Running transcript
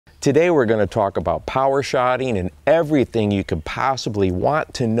Today we're going to talk about power shotting and everything you could possibly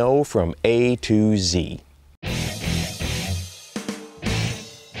want to know from A to Z.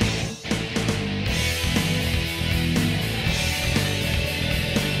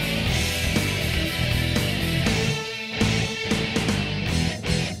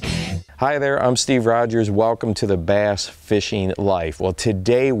 Hi there, I'm Steve Rogers. Welcome to the Bass Fishing Life. Well,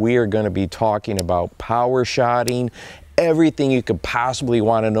 today we are going to be talking about power shotting, everything you could possibly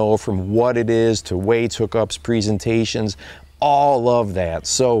want to know, from what it is to weights, hookups, presentations, all of that.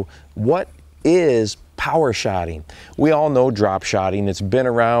 So what is power shotting? We all know drop shotting. It's been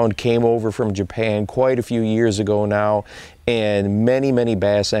around, came over from Japan quite a few years ago now, and many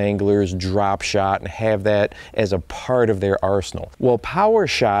bass anglers drop shot and have that as a part of their arsenal. Well, power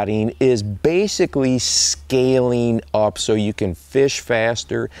shotting is basically scaling up so you can fish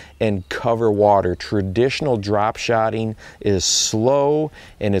faster and cover water. Traditional drop shotting is slow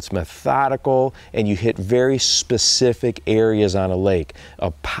and it's methodical, and you hit very specific areas on a lake. A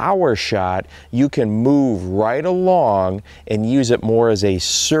power shot, you can move right along and use it more as a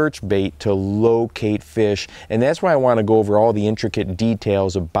search bait to locate fish, and that's why I want to go over all the intricate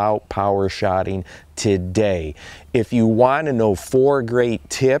details about power shotting today. If you want to know 4 great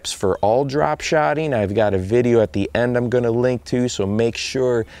tips for all drop shotting, I've got a video at the end I'm going to link to, so make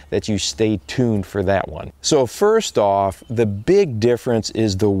sure that you stay tuned for that one. So first off, the big difference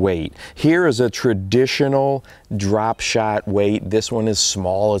is the weight. Here is a traditional drop shot weight. This one is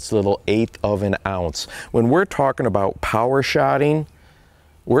small, it's a little 1/8 of an ounce. When we're talking about power shotting,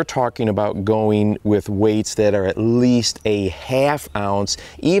 we're talking about going with weights that are at least a 1/2 ounce,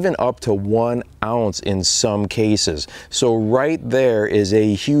 even up to 1 ounce in some cases. So right there is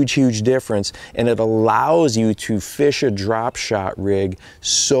a huge difference, and it allows you to fish a drop shot rig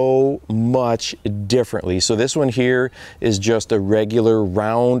so much differently. So this one here is just a regular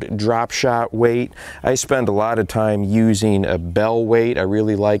round drop shot weight. I spend a lot of time using a bell weight. I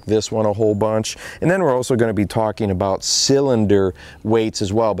really like this one a whole bunch. And then we're also going to be talking about cylinder weights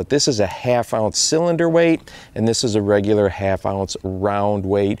as well, but this is a 1/2 ounce cylinder weight and this is a regular 1/2 ounce round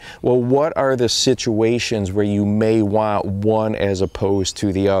weight. Well, what are the situations where you may want one as opposed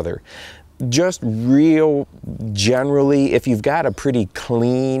to the other? Just real generally, if you've got a pretty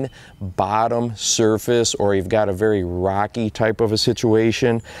clean bottom surface or you've got a very rocky type of a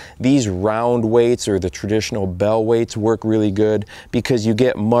situation, these round weights or the traditional bell weights work really good because you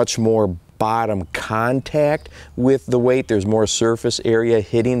get much more bottom contact with the weight. There's more surface area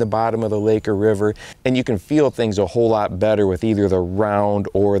hitting the bottom of the lake or river, and you can feel things a whole lot better with either the round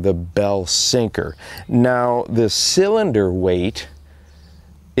or the bell sinker. Now, the cylinder weight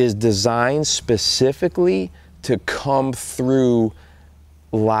is designed specifically to come through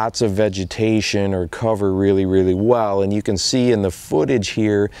lots of vegetation or cover really well, and you can see in the footage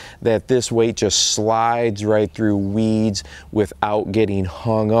here that this weight just slides right through weeds without getting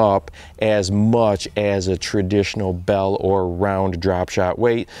hung up as much as a traditional bell or round drop shot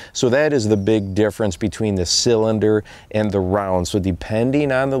weight. So that is the big difference between the cylinder and the round. So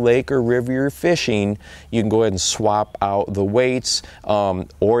depending on the lake or river you're fishing, you can go ahead and swap out the weights,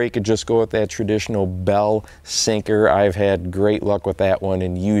 or you could just go with that traditional bell sinker. I've had great luck with that one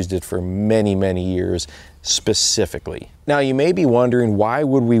and used it for many years specifically. Now you may be wondering, why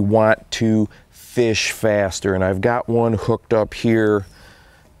would we want to fish faster? And I've got one hooked up here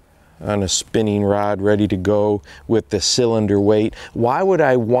on a spinning rod ready to go with the cylinder weight. Why would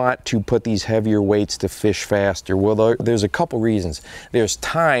I want to put these heavier weights to fish faster? Well, there's a couple reasons. There's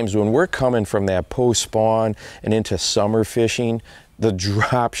times when we're coming from that post-spawn and into summer fishing, the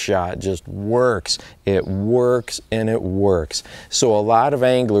drop shot just works. It works and it works. So a lot of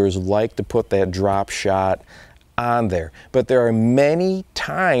anglers like to put that drop shot on there. But there are many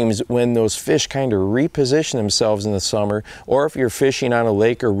times when those fish kind of reposition themselves in the summer, or if you're fishing on a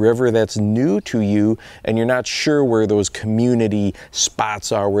lake or river that's new to you and you're not sure where those community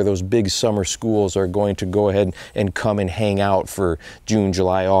spots are, where those big summer schools are going to go ahead and come and hang out for June,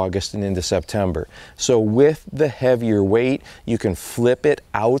 July, August, and into September. So with the heavier weight, you can flip it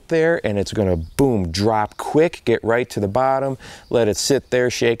out there and it's going to boom, drop quick, get right to the bottom, let it sit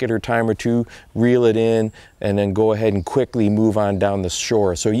there, shake it a time or two, reel it in, and then go ahead and quickly move on down the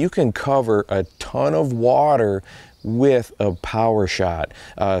shore. So you can cover a ton of water with a power shot,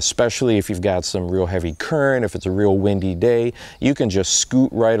 especially if you've got some real heavy current, if it's a real windy day, you can just scoot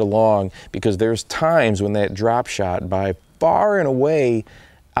right along, because there's times when that drop shot by far and away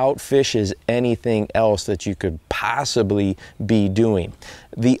outfishes anything else that you could possibly be doing.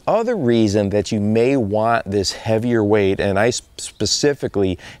 The other reason that you may want this heavier weight, and I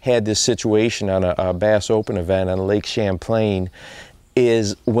specifically had this situation on a Bass Open event on Lake Champlain,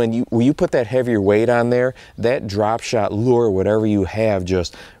 is when you put that heavier weight on there, that drop shot lure, whatever you have,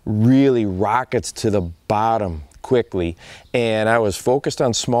 just really rockets to the bottom quickly. And I was focused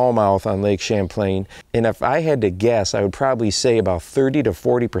on smallmouth on Lake Champlain, and if I had to guess, I would probably say about 30 to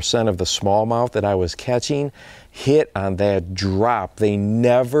 40% of the smallmouth that I was catching hit on that drop. They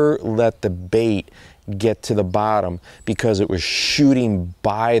never let the bait get to the bottom because it was shooting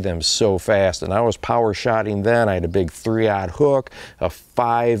by them so fast. And I was power shotting then. I had a big 3/0 hook, a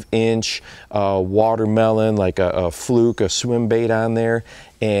 5-inch watermelon, like a fluke, a swim bait on there,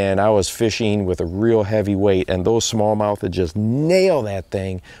 and I was fishing with a real heavy weight, and those smallmouth would just nail that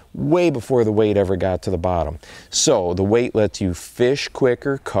thing way before the weight ever got to the bottom. So the weight lets you fish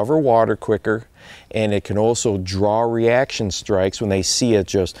quicker, cover water quicker, and it can also draw reaction strikes when they see it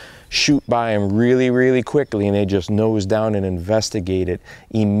just shoot by them really, really quickly, and they just nose down and investigate it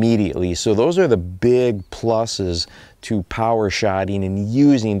immediately. So those are the big pluses to power shotting and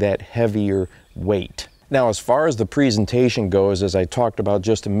using that heavier weight. Now, as far as the presentation goes, as I talked about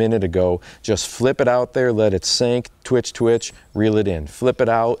just a minute ago, just flip it out there, let it sink, twitch, twitch, reel it in. Flip it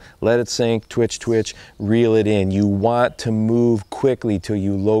out, let it sink, twitch, twitch, reel it in. You want to move quickly till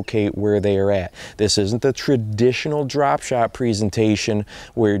you locate where they are at. This isn't the traditional drop shot presentation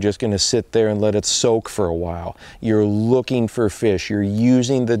where you're just going to sit there and let it soak for a while. You're looking for fish. You're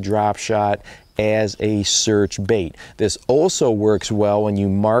using the drop shot as a search bait. This also works well when you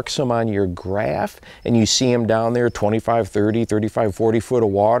mark some on your graph and you see them down there 25, 30, 35, 40 foot of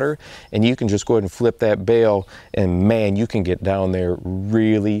water, and you can just go ahead and flip that bail, and man, you can get down there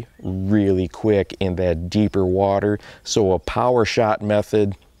really, really quick in that deeper water. So a power shot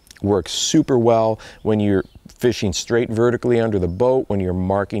method works super well when you're fishing straight vertically under the boat, when you're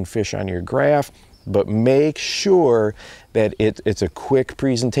marking fish on your graph. But make sure that it's a quick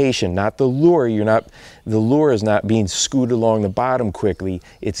presentation, not the lure. The lure is not being scooted along the bottom quickly.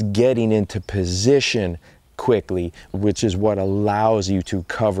 It's getting into position quickly, which is what allows you to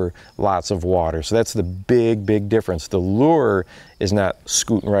cover lots of water. So that's the big, big difference. The lure is not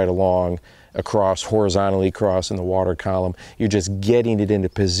scooting right along across, horizontally across in the water column. You're just getting it into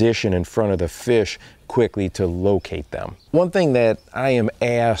position in front of the fish quickly to locate them. One thing that I am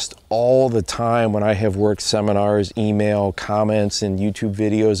asked all the time when I have worked seminars, email, comments, and YouTube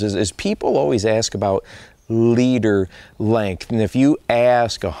videos is people always ask about leader length. And if you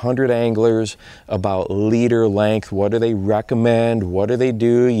ask 100 anglers about leader length, what do they recommend, what do they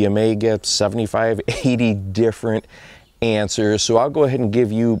do, you may get 75, 80 different answers. So I'll go ahead and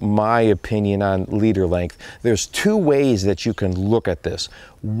give you my opinion on leader length. There's two ways that you can look at this.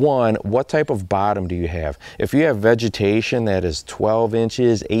 One, what type of bottom do you have? If you have vegetation that is 12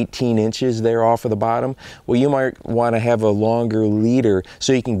 inches, 18 inches there off of the bottom, well, you might want to have a longer leader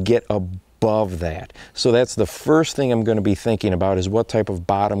so you can get above that. So that's the first thing I'm going to be thinking about, is what type of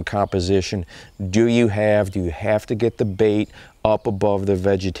bottom composition do you have? Do you have to get the bait up above the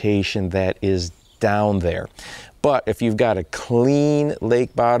vegetation that is down there? But if you've got a clean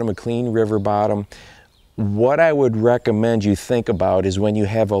lake bottom, a clean river bottom, what I would recommend you think about is when you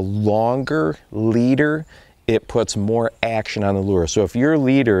have a longer leader, it puts more action on the lure. So if your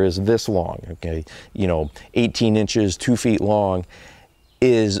leader is this long, okay, 18 inches, 2 feet long,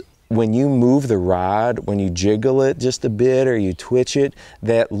 is when you move the rod, when you jiggle it just a bit or you twitch it,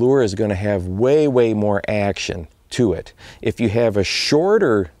 that lure is going to have way, way more action to it. If you have a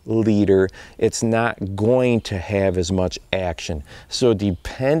shorter leader, it's not going to have as much action. So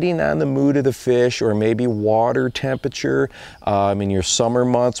depending on the mood of the fish, or maybe water temperature, in your summer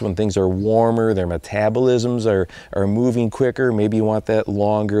months when things are warmer, their metabolisms are moving quicker, maybe you want that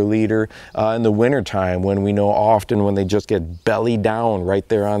longer leader. In the winter time, when we know often when they just get belly down right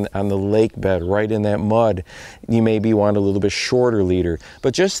there on the lake bed, right in that mud, you maybe want a little bit shorter leader.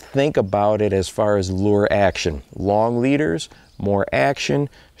 But just think about it as far as lure action. Long leaders, more action;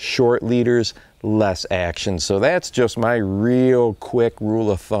 short leaders, less action. So that's just my real quick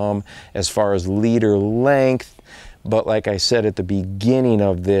rule of thumb as far as leader length. But like I said at the beginning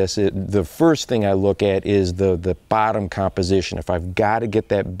of this, the first thing I look at is the bottom composition. If I've got to get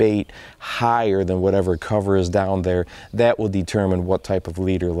that bait higher than whatever cover is down there, that will determine what type of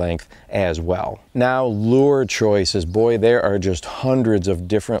leader length as well. Now, lure choices. Boy, there are just hundreds of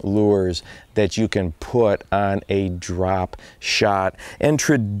different lures that you can put on a drop shot. And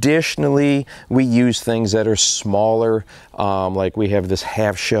traditionally, we use things that are smaller, like we have this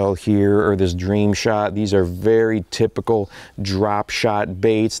half shell here, or this dream shot. These are very typical drop shot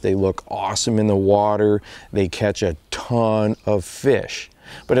baits. They look awesome in the water. They catch a ton of fish.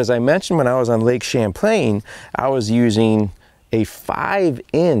 But as I mentioned, when I was on Lake Champlain, I was using a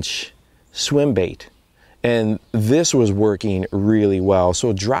 5-inch swim bait. And this was working really well.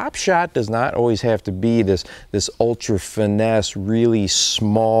 So drop shot does not always have to be this ultra finesse, really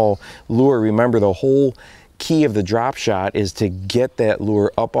small lure. Remember, the whole key of the drop shot is to get that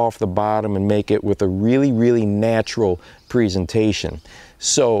lure up off the bottom and make it with a really, really natural presentation.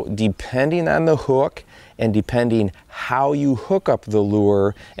 So depending on the hook and depending how you hook up the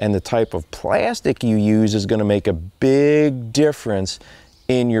lure and the type of plastic you use is going to make a big difference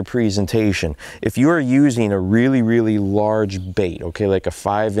in your presentation. If you are using a really, really large bait, okay, like a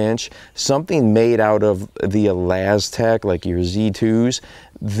 5-inch, something made out of the Elastec, like your Z2s,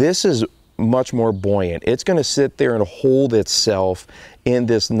 this is much more buoyant. It's going to sit there and hold itself in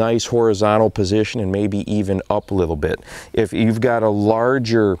this nice horizontal position and maybe even up a little bit. If you've got a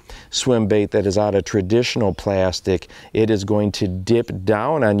larger swim bait that is out of traditional plastic, it is going to dip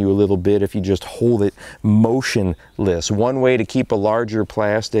down on you a little bit if you just hold it motionless. One way to keep a larger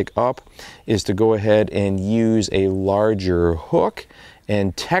plastic up is to go ahead and use a larger hook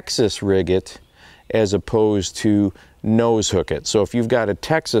and Texas rig it as opposed to nose hook it. So if you've got a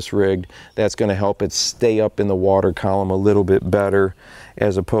Texas rigged, that's going to help it stay up in the water column a little bit better,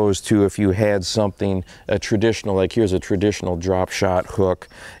 as opposed to if you had something, a traditional, like here's a traditional drop shot hook,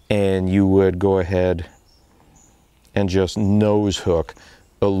 and you would go ahead and just nose hook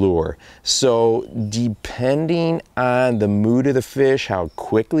a lure. So depending on the mood of the fish, how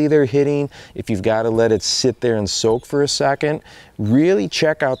quickly they're hitting, if you've got to let it sit there and soak for a second, really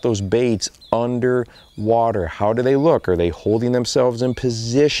check out those baits underwater. How do they look? Are they holding themselves in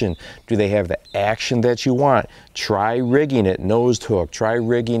position? Do they have the action that you want? Try rigging it nosed hook. Try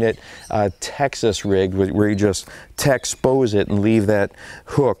rigging it Texas rig, where you just expose it and leave that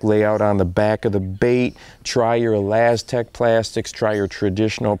hook lay out on the back of the bait. Try your Elastec plastics. Try your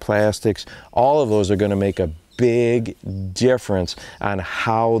traditional plastics. All of those are going to make a big difference on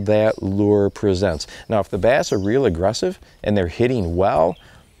how that lure presents. Now, if the bass are real aggressive and they're hitting well,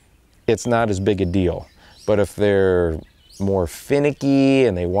 it's not as big a deal. But if they're more finicky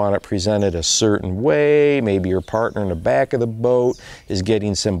and they want it presented a certain way, maybe your partner in the back of the boat is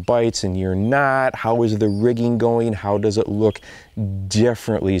getting some bites and you're not, how is the rigging going? How does it look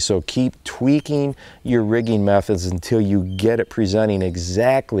differently? So keep tweaking your rigging methods until you get it presenting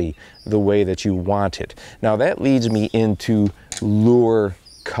exactly the way that you want it. Now that leads me into lure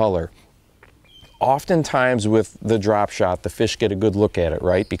color. Oftentimes with the drop shot, the fish get a good look at it,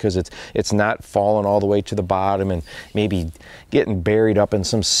 right? Because it's not falling all the way to the bottom and maybe getting buried up in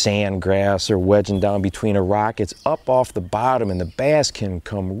some sand grass or wedging down between a rock. It's up off the bottom and the bass can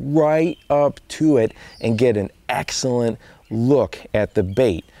come right up to it and get an excellent look at the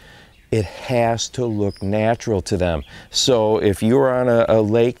bait. It has to look natural to them. So if you're on a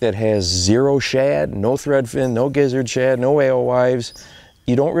lake that has zero shad, no threadfin, no gizzard shad, no alewives,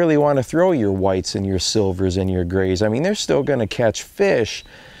 you don't really want to throw your whites and your silvers and your grays. I mean, they're still going to catch fish,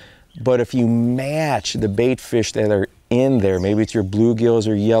 but if you match the bait fish that are in there, maybe it's your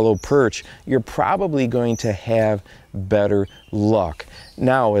bluegills or yellow perch, you're probably going to have better luck.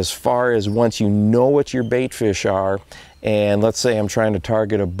 Now, as far as once you know what your bait fish are, and let's say I'm trying to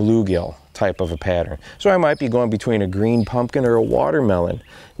target a bluegill type of a pattern. So I might be going between a green pumpkin or a watermelon.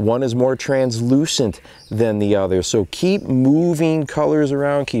 One is more translucent than the other. So keep moving colors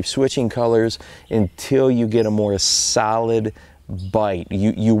around, keep switching colors until you get a more solid bite.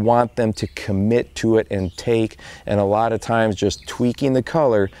 You want them to commit to it and take, and a lot of times just tweaking the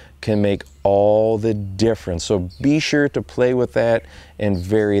color can make all the difference. So be sure to play with that and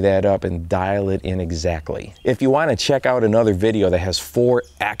vary that up and dial it in exactly. If you want to check out another video that has 4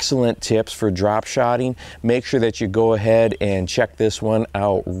 excellent tips for drop shotting, make sure that you go ahead and check this one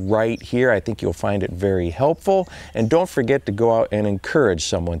out right here. I think you'll find it very helpful. And don't forget to go out and encourage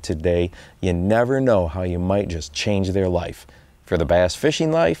someone today. You never know how you might just change their life. For the Bass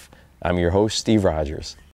Fishing Life, I'm your host, Steve Rogers.